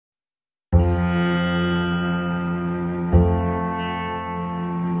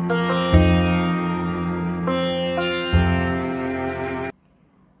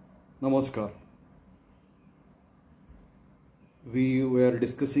Namaskar. We were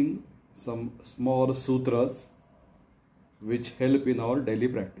discussing some small sutras which help in our daily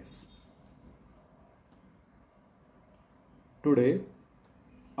practice. Today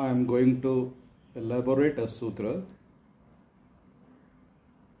I am going to elaborate a sutra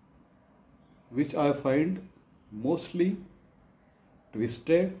which I find mostly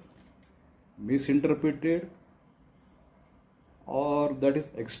twisted, misinterpreted, or that is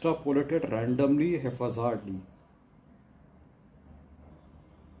extrapolated randomly, haphazardly.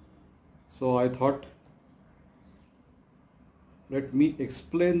 So I thought, let me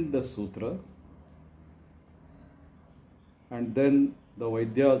explain the sutra, and then the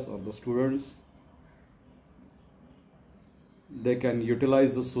Vaidyas or the students, they can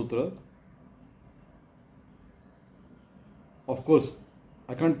utilize the sutra. Of course,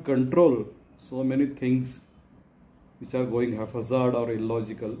 I can't control so many things which are going haphazard or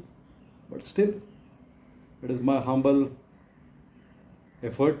illogical, but still it is my humble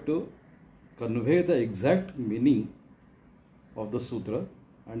effort to convey the exact meaning of the sutra,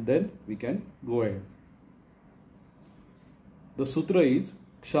 and then we can go ahead. The sutra is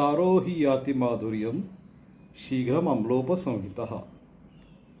Ksharo hi yaati madhuryam shighram amlopa samhitaha,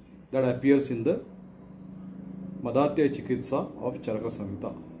 that appears in the Madatya Chikitsa of Charaka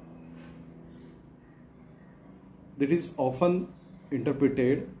Samhita. It is often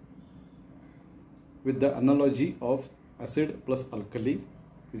interpreted with the analogy of acid plus alkali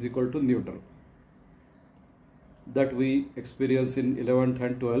is equal to neutral, that we experience in 11th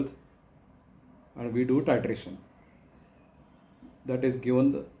and 12th, and we do titration. That is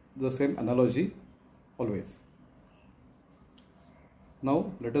given the same analogy always.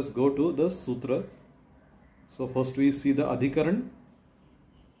 Now let us go to the sutra. So first we see the Adhikaran.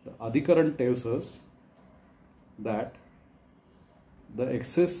 The Adhikaran tells us that the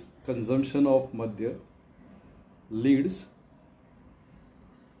excess consumption of Madhya leads,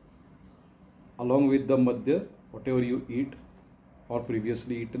 along with the Madhya, whatever you eat or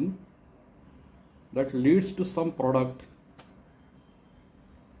previously eaten, that leads to some product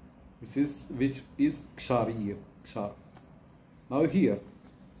which is Kshariya. Kshar. Now here,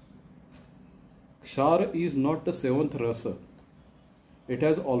 Kshar is not the seventh rasa. It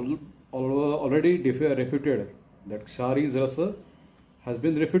has already refuted. That Kshar is rasa has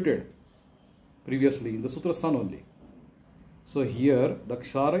been refuted previously in the Sutra San only. So here the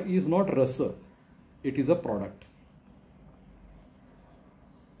Kshara is not rasa, it is a product.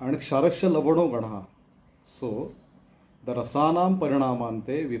 And Ksharasya lavano ganha. So the rasanam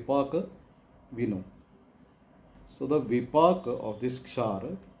parinamante vipaka vino. So the vipaka of this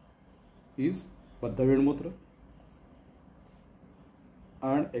Kshara is Baddhavidmutra,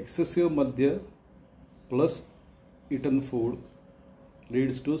 and excessive Madhya plus eaten food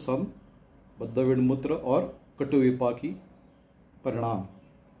leads to some Baddhavidmutra or Katuvipaki Parinam.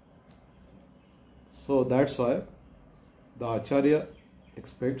 So that's why the Acharya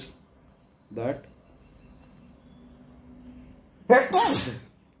expects that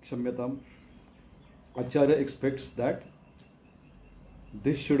Kshamyatam, Acharya expects that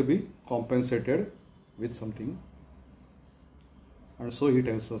this should be compensated with something, and so he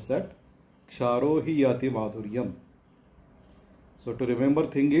tells us that Ksharo hi yaati madhuryam. So to remember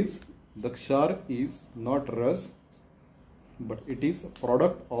thing is, the Kshar is not ras, but it is a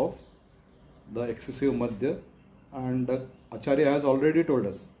product of the excessive Madhya, and Acharya has already told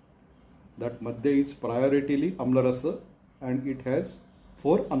us that Madhya is prioritarily Amla rasa and it has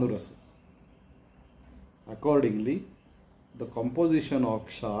 4 Anurasa. Accordingly, the composition of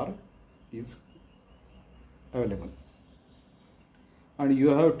Kshar is available, and you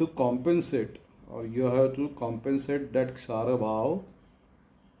have to compensate, or you have to compensate that Kshara Bhav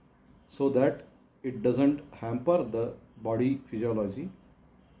so that it doesn't hamper the body physiology,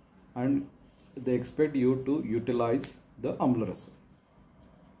 and they expect you to utilize the Amla rasa.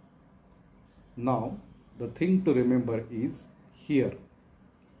 Now the thing to remember is here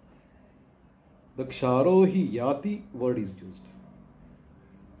the Ksharo hi yaati word is used.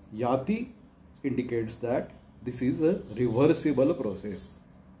 Yati indicates that this is a reversible process.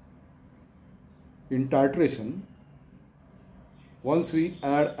 In titration, once we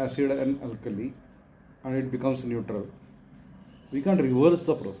add acid and alkali and it becomes neutral, we can reverse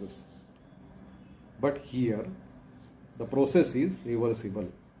the process. But here the process is reversible.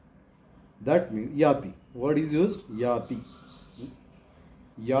 That means yati, word is used, yati.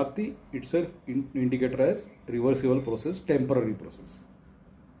 Yati itself indicates as reversible process, temporary process.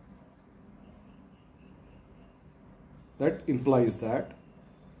 That implies that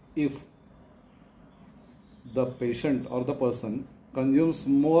if the patient or the person consumes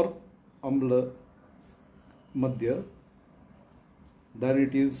more amla madhya, then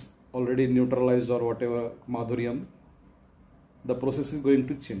it is already neutralized or whatever madhuryam, the process is going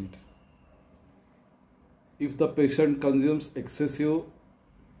to change. If the patient consumes excessive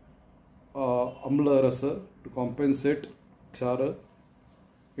amla rasa to compensate kshara,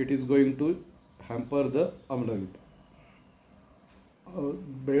 it is going to hamper the amla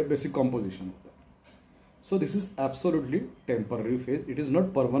basic composition of that. So this is absolutely temporary phase. It is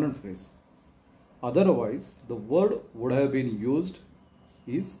not permanent phase. Otherwise, the word would have been used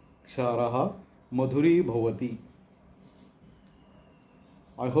is ksharaha madhuri bhavati.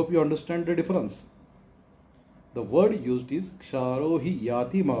 I hope you understand the difference. The word used is ksharo hi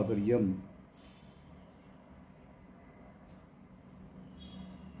yaati madhuryam,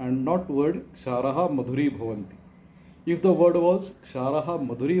 and not word ksharaha madhuri bhavanti. If the word was ksharaha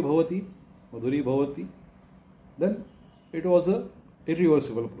madhuri bhavati, then it was a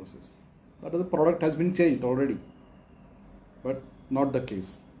irreversible process. That is, the product has been changed already, but not the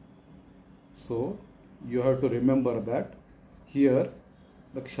case. So you have to remember that here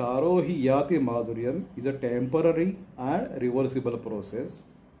the ksharo hi yati madhuryam is a temporary and reversible process,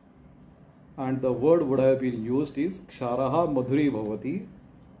 and the word would have been used is ksharaha madhuri bhavati.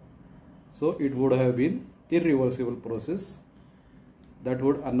 So it would have been irreversible process. That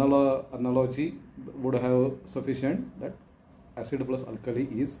would analogy would have sufficient that acid plus alkali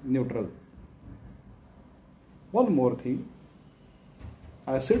is neutral. One more thing,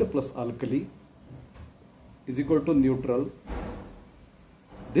 acid plus alkali is equal to neutral.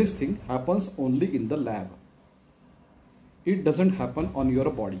 This thing happens only in the lab. It doesn't happen on your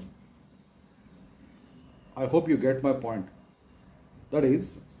body. I hope you get my point. That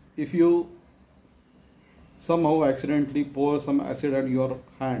is, if you somehow accidentally pour some acid on your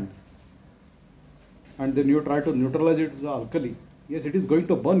hand and then you try to neutralize it with the alkali, yes, it is going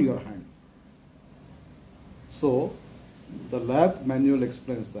to burn your hand. So the lab manual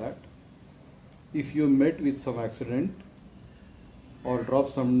explains that if you met with some accident or drop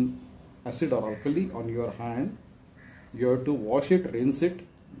some acid or alkali on your hand, you have to wash it, rinse it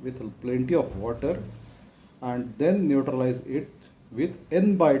with plenty of water and then neutralize it with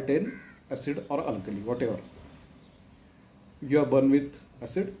n/10 acid or alkali, whatever. You are burned with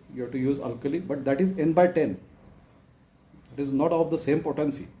acid, you have to use alkali, but that is n/10. It is not of the same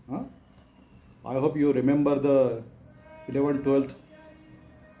potency. I hope you remember the 11th, 12th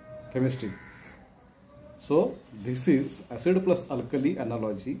chemistry. So this is acid plus alkali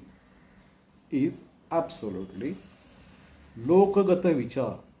analogy is absolutely lokagata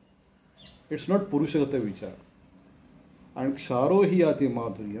vichar. It's not purushagata vichar. And ksharo hi yati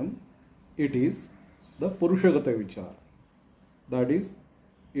madhuryam, it is the purushagata vichar. That is,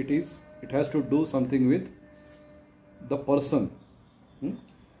 it has to do something with the person.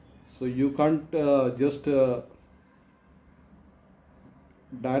 So you can't just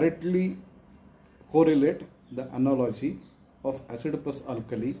directly correlate the analogy of acid plus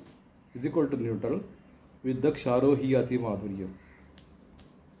alkali is equal to neutral with the ksharo hi yati madhuryam.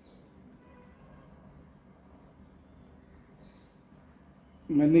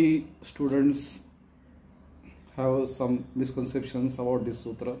 Many students have some misconceptions about this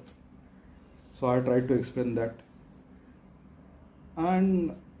sutra, so I tried to explain that.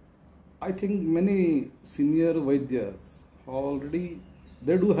 And I think many senior Vaidyas already,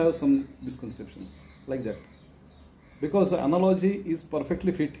 they do have some misconceptions like that, because the analogy is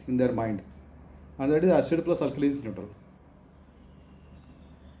perfectly fit in their mind, and that is acid plus alkali is neutral.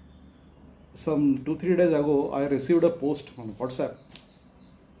 Some 2-3 days ago, I received a post on WhatsApp.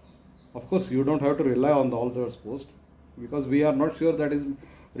 Of course, you don't have to rely on all those posts, because we are not sure that is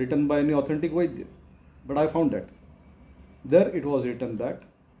written by any authentic Vaidya. But I found that there it was written that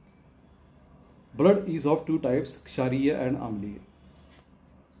blood is of two types, Kshariya and Amliya.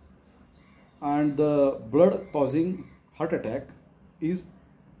 And the blood causing heart attack is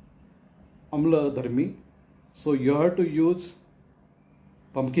Amla Dharmi. So you have to use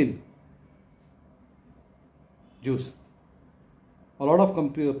pumpkin juice, a lot of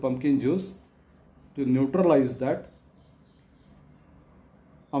pumpkin juice to neutralize that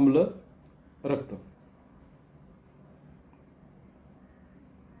Amla Rakta.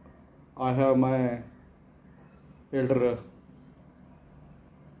 I have my elder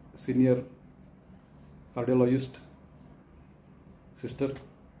senior cardiologist sister,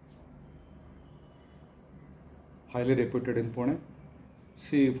 highly reputed in Pune.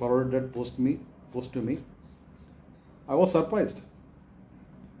 She forwarded that post to me. I was surprised.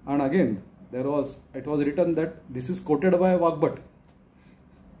 And again, it was written that this is quoted by Vagbhat.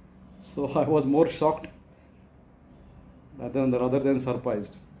 So I was more shocked rather than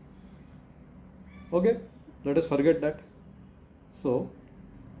surprised. Okay, let us forget that. So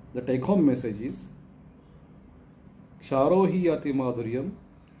the take home message is Ksharo hi yaati madhuryam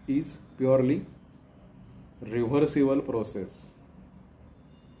is purely reversible process.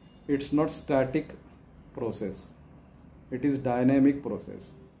 It's not static process. It is dynamic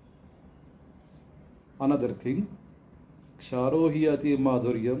process. Another thing, Ksharo hi yaati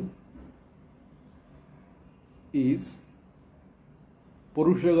madhuryam is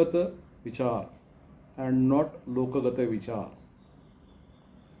Purushagata vichar and not Lokagata vichar.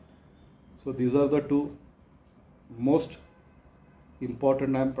 So these are the two most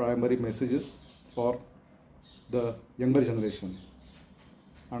important and primary messages for the younger generation,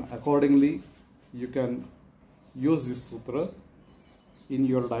 and accordingly you can use this sutra in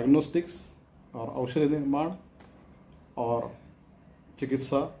your diagnostics or Aushadhi Nirman or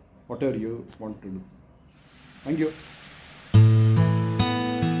Chikitsa, whatever you want to do. Thank you.